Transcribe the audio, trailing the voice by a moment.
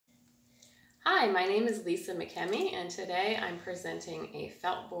Hi, my name is Lisa McKemmy, and today I'm presenting a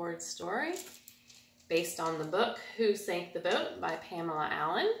felt board story based on the book Who Sank the Boat by Pamela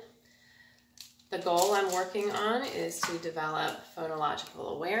Allen. The goal I'm working on is to develop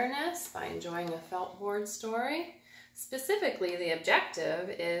phonological awareness by enjoying a felt board story. Specifically, the objective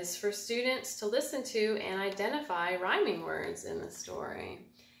is for students to listen to and identify rhyming words in the story.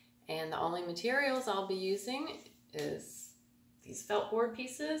 And the only materials I'll be using is these felt board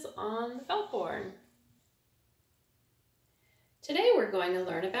pieces on the felt board. Today we're going to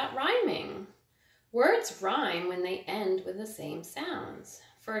learn about rhyming. Words rhyme when they end with the same sounds.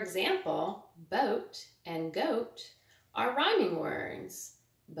 For example, boat and goat are rhyming words.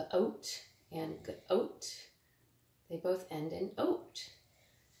 Boat and goat, they both end in oat.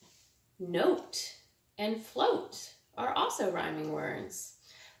 Note and float are also rhyming words.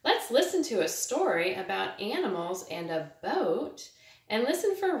 Let's listen to a story about animals and a boat and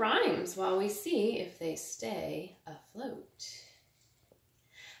listen for rhymes while we see if they stay afloat.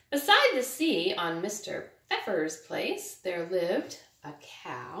 Beside the sea on Mr. Pfeffer's place, there lived a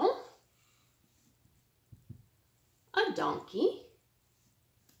cow, a donkey,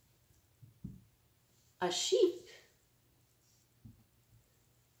 a sheep,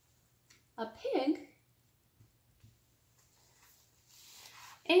 a pig,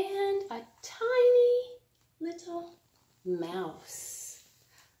 and a tiny little mouse.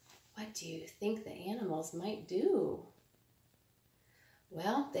 What do you think the animals might do?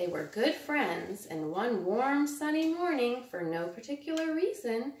 Well, they were good friends, and one warm sunny morning, for no particular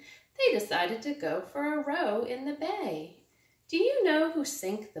reason, they decided to go for a row in the bay. Do you know who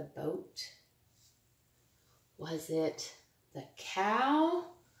sank the boat? Was it the cow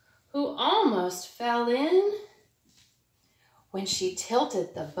who almost fell in when she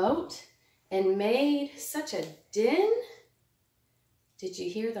tilted the boat and made such a din? Did you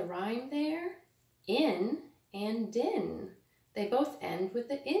hear the rhyme there? In and din. They both end with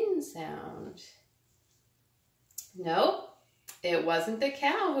the in sound. Nope, it wasn't the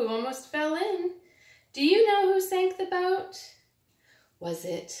cow who almost fell in. Do you know who sank the boat? Was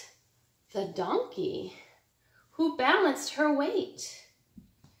it the donkey who balanced her weight,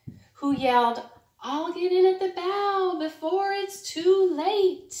 who yelled, "I'll get in at the bow before it's too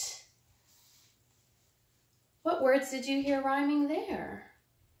late"? What words did you hear rhyming there?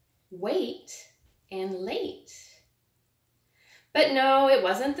 Wait and late. But no, it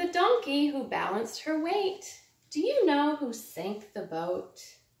wasn't the donkey who balanced her weight. Do you know who sank the boat?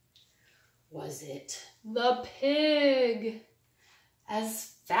 Was it the pig,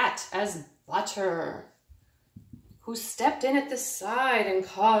 as fat as butter, who stepped in at the side and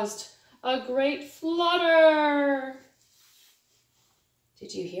caused a great flutter?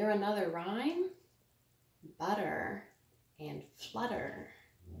 Did you hear another rhyme? Butter and flutter.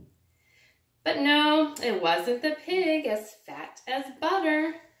 But no, it wasn't the pig, as fat as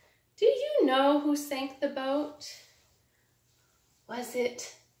butter. Do you know who sank the boat? Was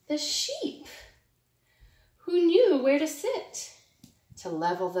it the sheep, who knew where to sit to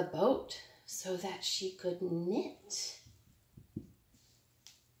level the boat so that she could knit?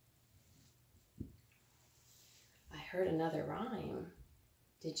 I heard another rhyme.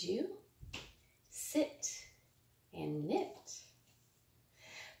 Did you? Sit and knit.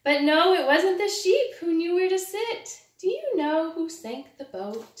 But no, it wasn't the sheep who knew where to sit. Do you know who sank the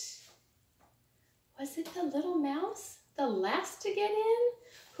boat? Was it the little mouse, the last to get in,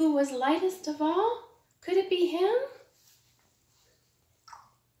 who was lightest of all? Could it be him?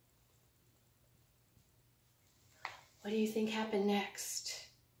 What do you think happened next?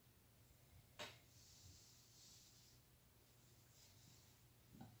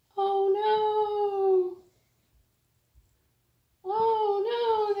 Oh no!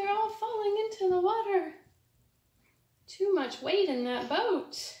 Oh no, they're all falling into the water. Too much weight in that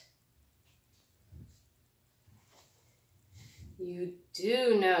boat. You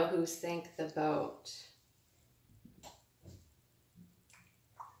do know who sank the boat.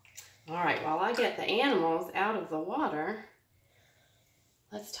 All right, while I get the animals out of the water,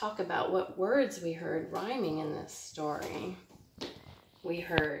 let's talk about what words we heard rhyming in this story. We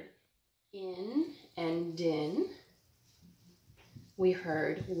heard in and din. We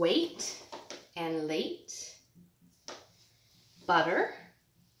heard wait and late. Butter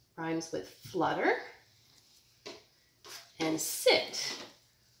rhymes with flutter. And sit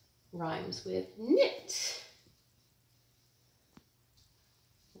rhymes with knit.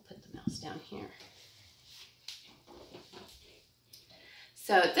 We'll put the mouse down here.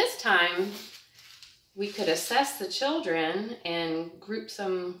 So at this time, we could assess the children and group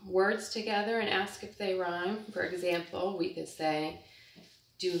some words together and ask if they rhyme. For example, we could say,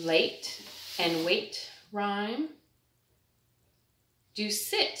 do late and wait rhyme? Do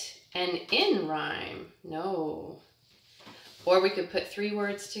sit and in rhyme? No. Or we could put 3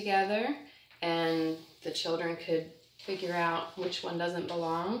 words together and the children could figure out which one doesn't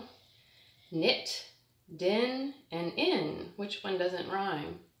belong. Knit, din, and in. Which one doesn't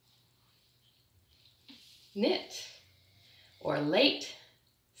rhyme? Knit. Or late,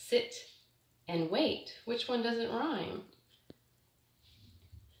 sit, and wait. Which one doesn't rhyme?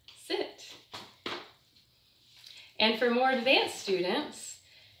 Sit. And for more advanced students,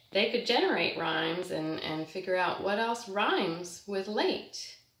 they could generate rhymes and figure out what else rhymes with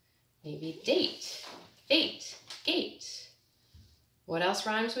late. Maybe date, bait, gate. What else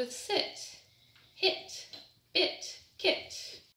rhymes with sit? Hit, bit, kit.